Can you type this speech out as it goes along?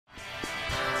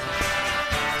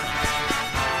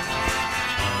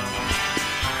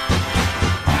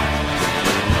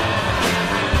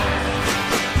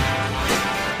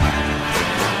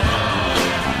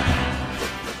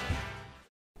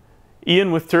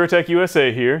Ian with Touratech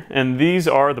USA here, and these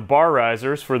are the bar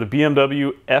risers for the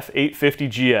BMW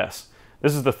F850GS.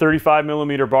 This is the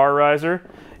 35mm bar riser.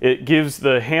 It gives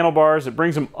the handlebars, it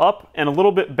brings them up and a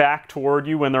little bit back toward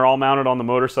you when they're all mounted on the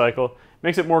motorcycle.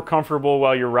 Makes it more comfortable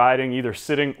while you're riding, either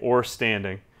sitting or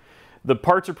standing. The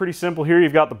parts are pretty simple here.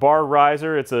 You've got the bar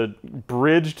riser. It's a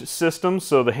bridged system,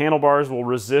 so the handlebars will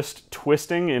resist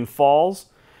twisting in falls.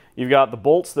 You've got the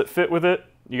bolts that fit with it.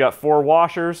 You got 4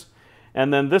 washers.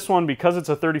 And then this one, because it's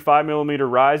a 35mm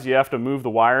rise, you have to move the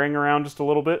wiring around just a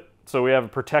little bit. So we have a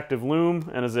protective loom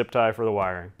and a zip tie for the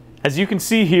wiring. As you can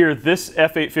see here, this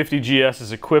F850GS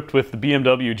is equipped with the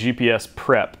BMW GPS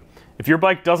Prep. If your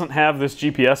bike doesn't have this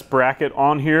GPS bracket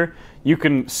on here, you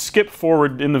can skip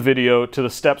forward in the video to the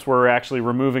steps where we're actually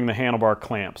removing the handlebar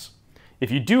clamps.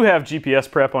 If you do have GPS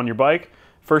Prep on your bike,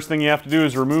 first thing you have to do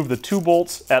is remove the 2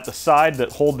 bolts at the side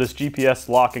that hold this GPS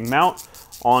locking mount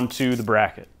onto the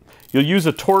bracket. You'll use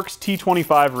a Torx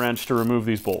T25 wrench to remove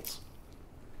these bolts.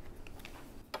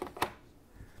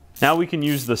 Now we can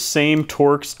use the same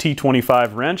Torx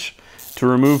T25 wrench to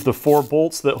remove the 4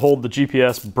 bolts that hold the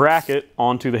GPS bracket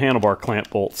onto the handlebar clamp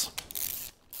bolts.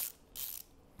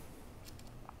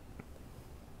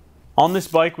 On this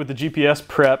bike with the GPS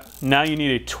Prep, now you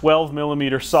need a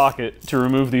 12mm socket to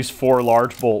remove these 4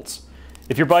 large bolts.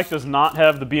 If your bike does not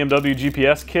have the BMW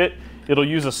GPS kit, it'll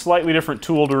use a slightly different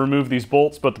tool to remove these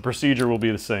bolts, but the procedure will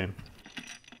be the same.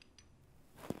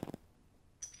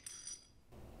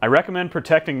 I recommend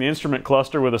protecting the instrument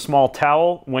cluster with a small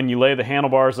towel when you lay the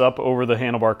handlebars up over the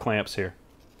handlebar clamps here.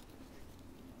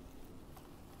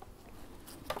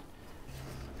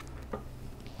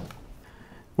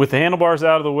 With the handlebars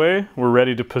out of the way, we're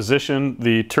ready to position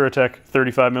the Touratech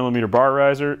 35mm bar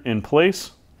riser in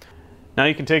place. Now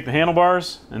you can take the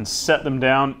handlebars and set them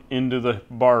down into the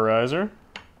bar riser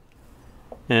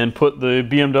and put the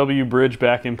BMW bridge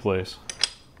back in place.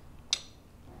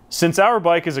 Since our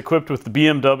bike is equipped with the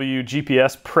BMW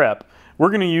GPS Prep, we're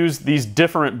going to use these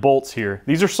different bolts here.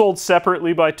 These are sold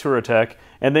separately by Touratech,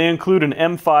 and they include an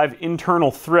M5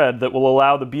 internal thread that will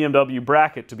allow the BMW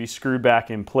bracket to be screwed back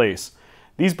in place.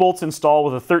 These bolts install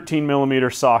with a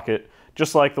 13mm socket,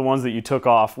 just like the ones that you took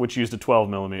off, which used a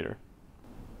 12mm.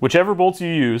 Whichever bolts you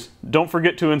use, don't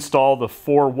forget to install the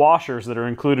 4 washers that are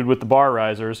included with the bar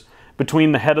risers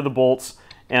between the head of the bolts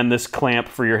and this clamp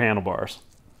for your handlebars.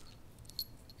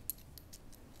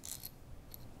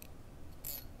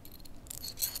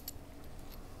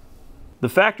 The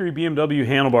factory BMW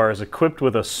handlebar is equipped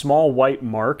with a small white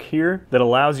mark here that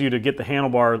allows you to get the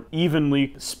handlebar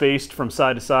evenly spaced from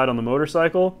side to side on the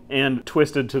motorcycle and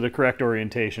twisted to the correct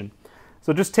orientation.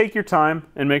 So just take your time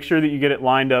and make sure that you get it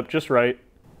lined up just right.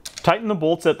 Tighten the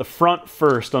bolts at the front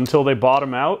first until they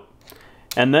bottom out,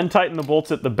 and then tighten the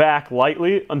bolts at the back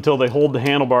lightly until they hold the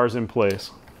handlebars in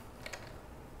place.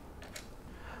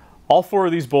 All 4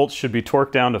 of these bolts should be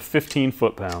torqued down to 15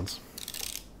 foot-pounds.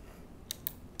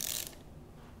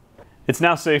 It's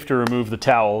now safe to remove the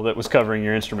towel that was covering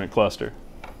your instrument cluster.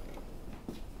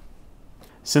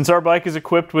 Since our bike is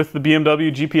equipped with the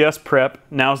BMW GPS Prep,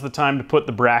 now's the time to put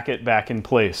the bracket back in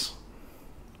place.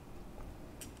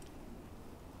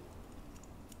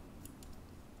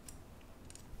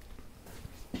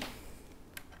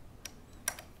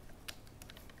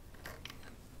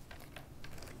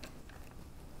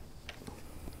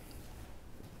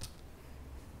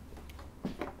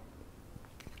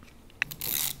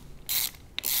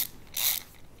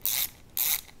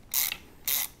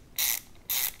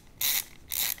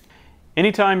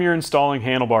 Anytime you're installing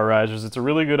handlebar risers, it's a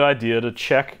really good idea to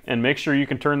check and make sure you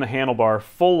can turn the handlebar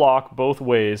full lock both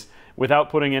ways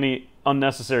without putting any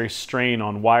unnecessary strain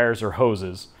on wires or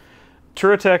hoses.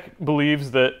 Touratech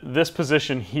believes that this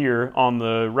position here on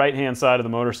the right-hand side of the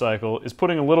motorcycle is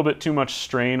putting a little bit too much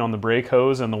strain on the brake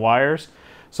hose and the wires,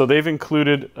 so they've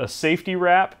included a safety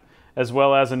wrap as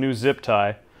well as a new zip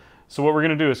tie. So what we're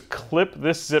going to do is clip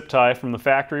this zip tie from the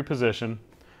factory position.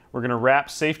 We're going to wrap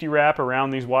safety wrap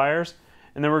around these wires,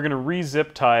 and then we're going to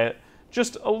re-zip tie it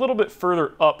just a little bit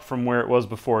further up from where it was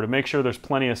before to make sure there's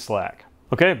plenty of slack.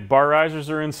 Okay, bar risers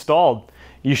are installed.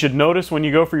 You should notice when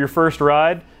you go for your first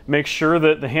ride, make sure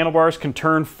that the handlebars can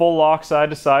turn full lock side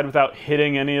to side without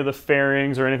hitting any of the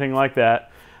fairings or anything like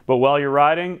that. But while you're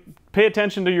riding, pay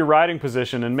attention to your riding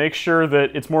position and make sure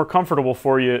that it's more comfortable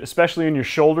for you, especially in your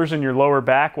shoulders and your lower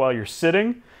back while you're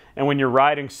sitting. And when you're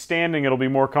riding standing, it'll be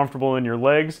more comfortable in your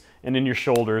legs and in your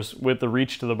shoulders with the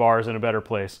reach to the bars in a better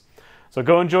place. So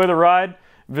go enjoy the ride.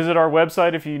 Visit our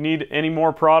website if you need any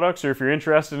more products or if you're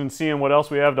interested in seeing what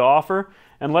else we have to offer.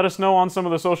 And let us know on some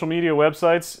of the social media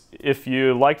websites if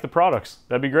you like the products.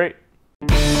 That'd be great.